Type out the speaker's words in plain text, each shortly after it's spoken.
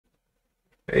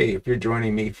Hey, if you're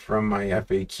joining me from my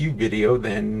FAQ video,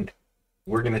 then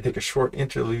we're going to take a short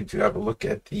interlude to have a look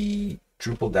at the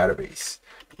Drupal database.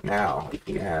 Now, if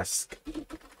you ask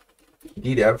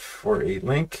DDev for a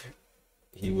link,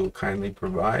 he will kindly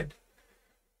provide.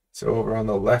 So over on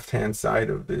the left-hand side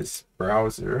of this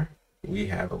browser, we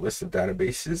have a list of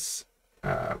databases.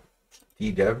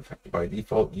 DDev by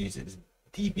default uses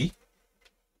DB,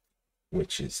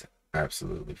 which is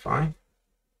absolutely fine.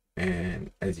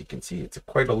 And as you can see, it's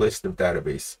quite a list of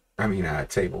tables.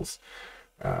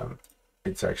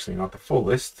 It's actually not the full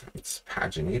list, it's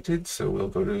paginated. So we'll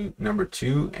go to number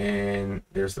 2 and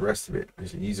there's the rest of it.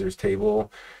 There's a users table,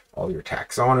 all your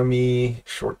taxonomy,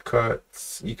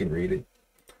 shortcuts, you can read it.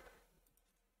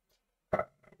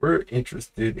 We're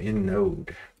interested in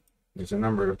Node. There's a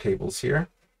number of tables here.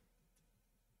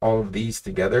 All of these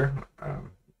together,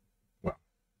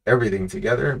 everything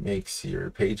together makes your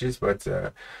pages, but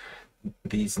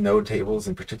these node tables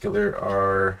in particular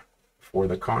are for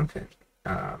the content.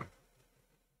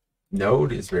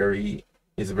 Node is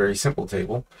a very simple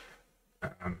table.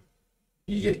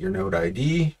 You get your node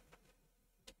ID,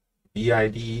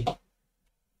 BID,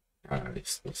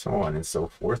 so on and so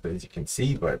forth, as you can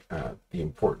see, but the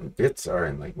important bits are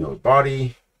in like node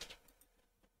body,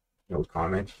 node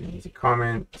comment, you can use a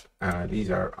comment.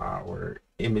 These are our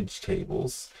image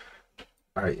tables,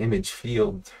 image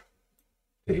field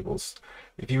tables.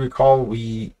 If you recall,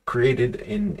 we created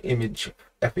an image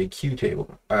FAQ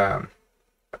table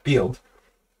field,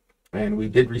 and we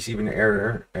did receive an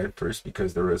error at first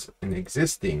because there was an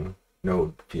existing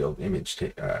node field image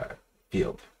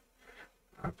field.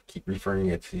 I keep referring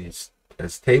it to these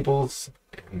as tables,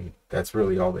 and that's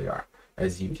really all they are,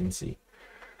 as you can see.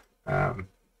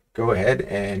 Go ahead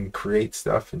and create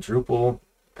stuff in Drupal.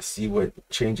 See what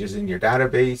changes in your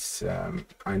database.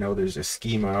 I know there's a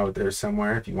schema out there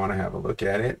somewhere. If you want to have a look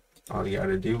at it, all you got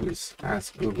to do is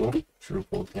ask Google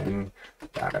Drupal 10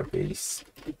 database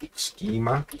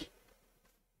schema,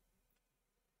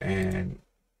 and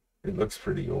it looks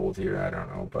pretty old here. I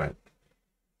don't know, but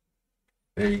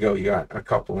there you go. You got a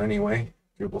couple anyway.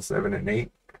 Drupal 7 and 8.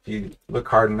 If you look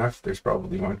hard enough, there's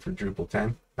probably one for Drupal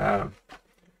 10.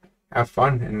 Have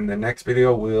fun. In the next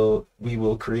video, we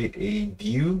will create a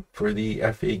view for the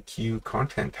FAQ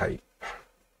content type.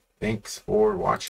 Thanks for watching.